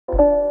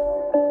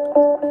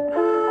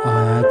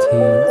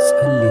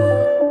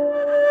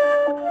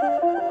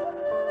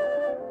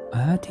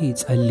አያቴ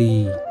ጸልይ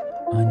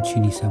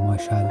አንቺን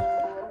ይሰማሻል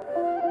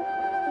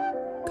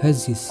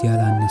ከዚህስ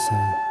ያላነሰ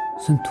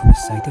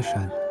ስንቱንስ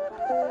አይተሻል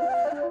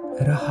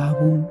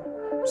ረሃቡም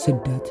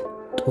ስደት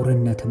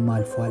ጦርነትም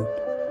አልፏል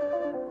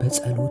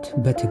በጸሎት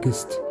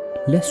በትግስት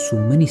ለሱ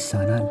ምን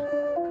ይሳናል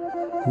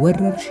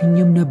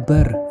ወረርሽኝም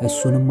ነበር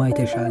እሱንም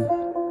አይተሻል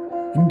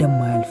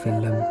እንደማያልፍ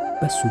የለም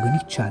በሱ ግን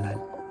ይቻላል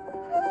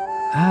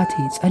አያቴ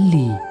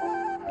ጸልይ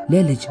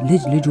ለልጅ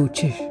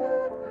ልጆችሽ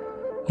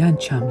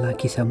ያንቺ አምላክ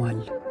ይሰማል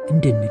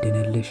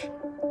እንድንድንልሽ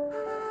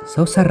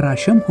ሰው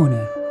ሰራሽም ሆነ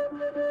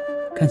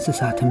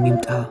ከእንስሳትም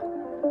ይምጣ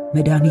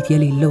መድኃኒት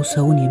የሌለው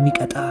ሰውን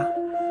የሚቀጣ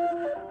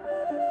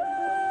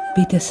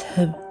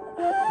ቤተሰብ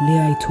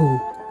ለያይቶ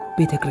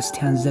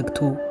ቤተክርስቲያን ዘግቶ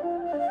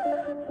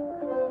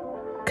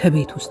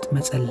ከቤት ውስጥ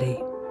መጸለይ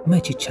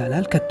መች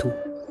ይቻላል ከቶ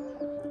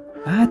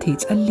አያቴ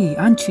ጸልይ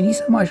አንቺን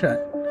ይሰማሻል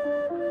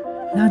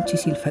ላንቺ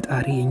ሲል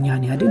ፈጣሪ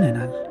እኛን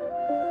ያድነናል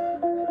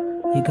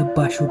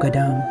የገባሽው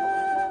ገዳም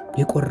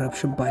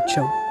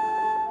የቆረብሽባቸው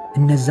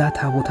እነዛ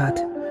ታቦታት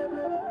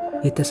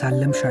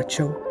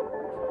የተሳለምሻቸው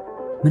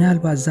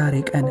ምናልባት ዛሬ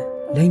ቀን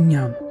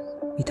ለኛም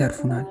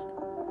ይተርፉናል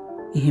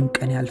ይህም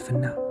ቀን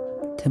ያልፍና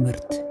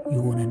ትምህርት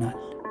ይሆነናል